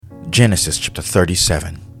Genesis chapter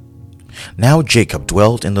 37. Now Jacob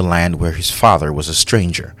dwelt in the land where his father was a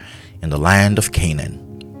stranger, in the land of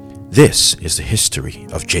Canaan. This is the history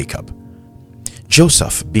of Jacob.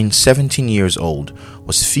 Joseph, being 17 years old,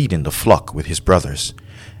 was feeding the flock with his brothers,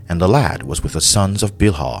 and the lad was with the sons of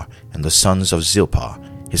Bilhah and the sons of Zilpah,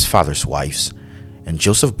 his father's wives. And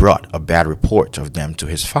Joseph brought a bad report of them to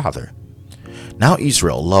his father. Now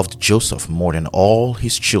Israel loved Joseph more than all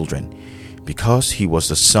his children, because he was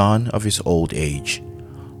the son of his old age.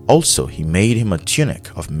 Also he made him a tunic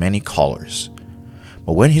of many colors.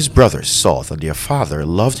 But when his brothers saw that their father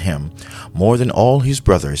loved him more than all his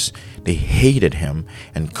brothers, they hated him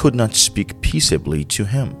and could not speak peaceably to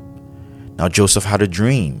him. Now Joseph had a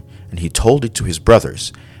dream, and he told it to his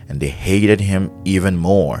brothers, and they hated him even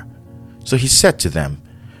more. So he said to them,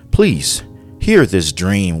 "Please, hear this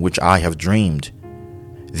dream which I have dreamed.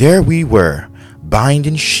 There we were,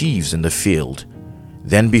 binding sheaves in the field.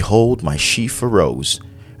 Then behold, my sheaf arose,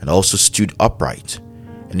 and also stood upright.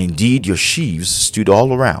 And indeed your sheaves stood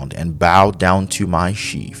all around, and bowed down to my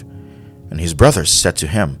sheaf. And his brothers said to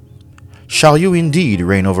him, Shall you indeed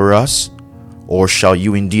reign over us? Or shall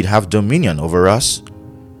you indeed have dominion over us?"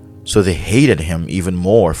 So they hated him even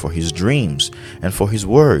more for his dreams and for his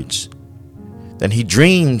words. Then he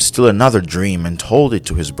dreamed still another dream, and told it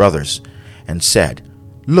to his brothers, and said,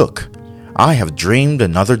 "Look, I have dreamed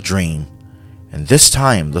another dream. And this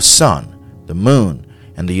time the sun, the moon,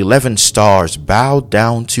 and the 11 stars bowed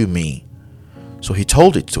down to me." So he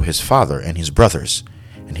told it to his father and his brothers.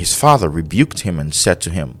 And his father rebuked him and said to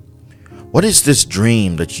him, "What is this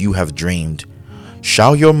dream that you have dreamed?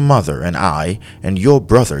 Shall your mother and I and your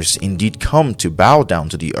brothers indeed come to bow down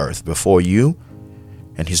to the earth before you?"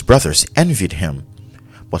 And his brothers envied him,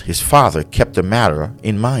 but his father kept the matter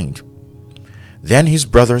in mind. Then his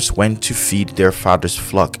brothers went to feed their father's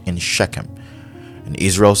flock in Shechem. And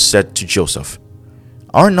Israel said to Joseph,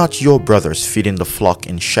 "Are not your brothers feeding the flock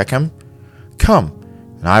in Shechem? Come,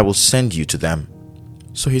 and I will send you to them."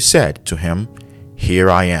 So he said to him, "Here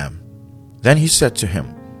I am." Then he said to him,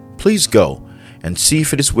 "Please go, and see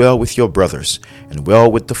if it is well with your brothers, and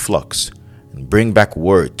well with the flocks, and bring back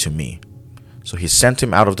word to me." So he sent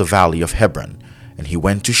him out of the valley of Hebron, and he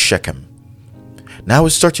went to Shechem. Now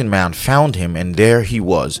a certain man found him, and there he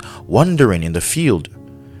was, wandering in the field.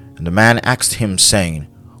 And the man asked him, saying,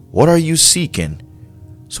 "What are you seeking?"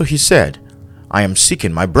 So he said, "I am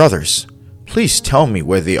seeking my brothers. Please tell me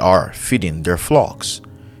where they are, feeding their flocks."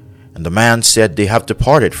 And the man said, "They have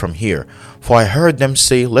departed from here, for I heard them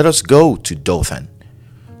say, 'Let us go to Dothan.'"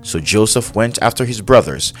 So Joseph went after his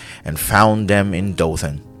brothers, and found them in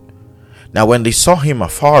Dothan. Now when they saw him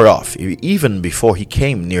afar off, even before he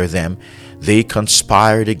came near them, they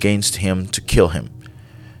conspired against him to kill him.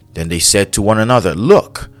 Then they said to one another,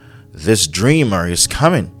 "Look, this dreamer is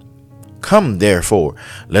coming. Come, therefore,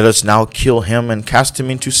 let us now kill him and cast him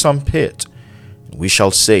into some pit. And we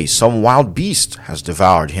shall say, 'Some wild beast has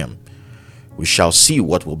devoured him.' We shall see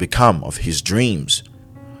what will become of his dreams."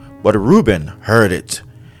 But Reuben heard it,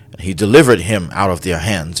 and he delivered him out of their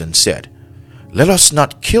hands, and said, "Let us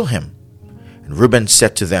not kill him." And Reuben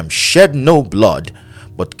said to them, "Shed no blood,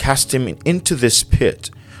 but cast him into this pit,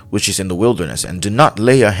 which is in the wilderness, and do not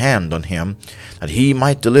lay a hand on him, that he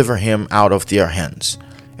might deliver him out of their hands,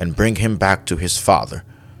 and bring him back to his father."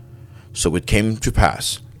 So it came to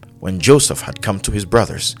pass, when Joseph had come to his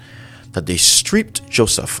brothers, that they stripped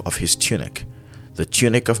Joseph of his tunic, the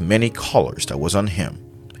tunic of many colors that was on him.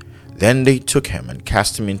 Then they took him and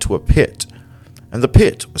cast him into a pit, and the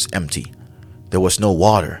pit was empty. There was no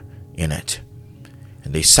water in it.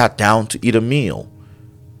 And they sat down to eat a meal.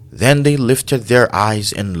 Then they lifted their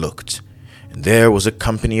eyes and looked, and there was a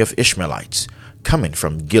company of Ishmaelites coming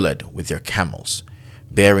from Gilead with their camels,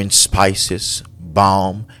 bearing spices,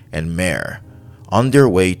 balm, and myrrh, on their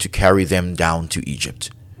way to carry them down to Egypt.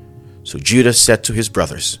 So Judah said to his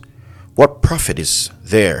brothers, "What profit is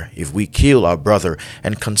there if we kill our brother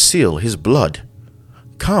and conceal his blood?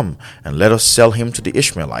 Come, and let us sell him to the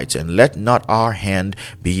Ishmaelites, and let not our hand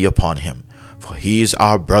be upon him, for he is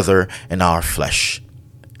our brother and our flesh."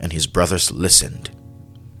 And his brothers listened.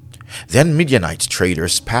 Then Midianite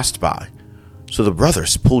traders passed by. So the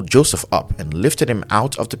brothers pulled Joseph up and lifted him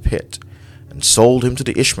out of the pit, and sold him to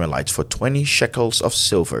the Ishmaelites for 20 shekels of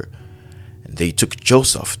silver. And they took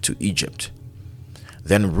Joseph to Egypt.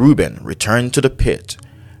 Then Reuben returned to the pit,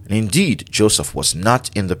 and indeed Joseph was not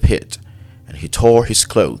in the pit, and he tore his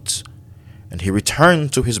clothes. And he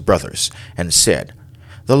returned to his brothers, and said,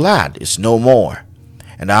 "The lad is no more,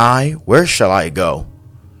 and I, where shall I go?"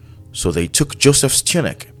 So they took Joseph's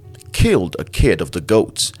tunic, killed a kid of the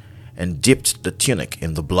goats, and dipped the tunic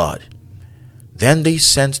in the blood. Then they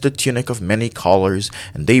sent the tunic of many colors,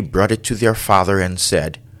 and they brought it to their father and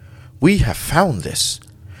said, "We have found this.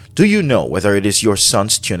 Do you know whether it is your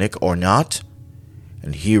son's tunic or not?"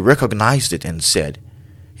 And he recognized it and said,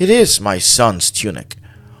 "It is my son's tunic.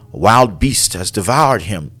 A wild beast has devoured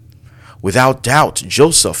him. Without doubt,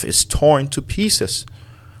 Joseph is torn to pieces."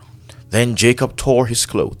 Then Jacob tore his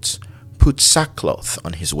clothes, put sackcloth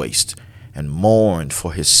on his waist, and mourned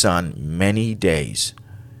for his son many days.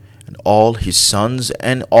 And all his sons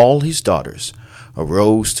and all his daughters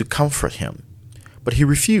arose to comfort him. But he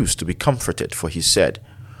refused to be comforted, for he said,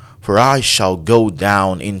 "For I shall go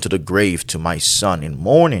down into the grave to my son in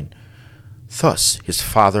mourning." Thus his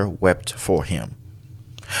father wept for him.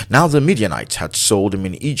 Now the Midianites had sold him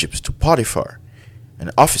in Egypt to Potiphar,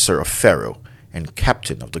 an officer of Pharaoh and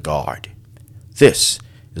captain of the guard. This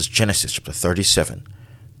is Genesis chapter 37.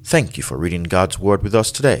 Thank you for reading God's Word with us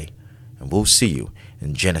today, and we'll see you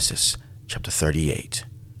in Genesis chapter 38.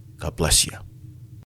 God bless you.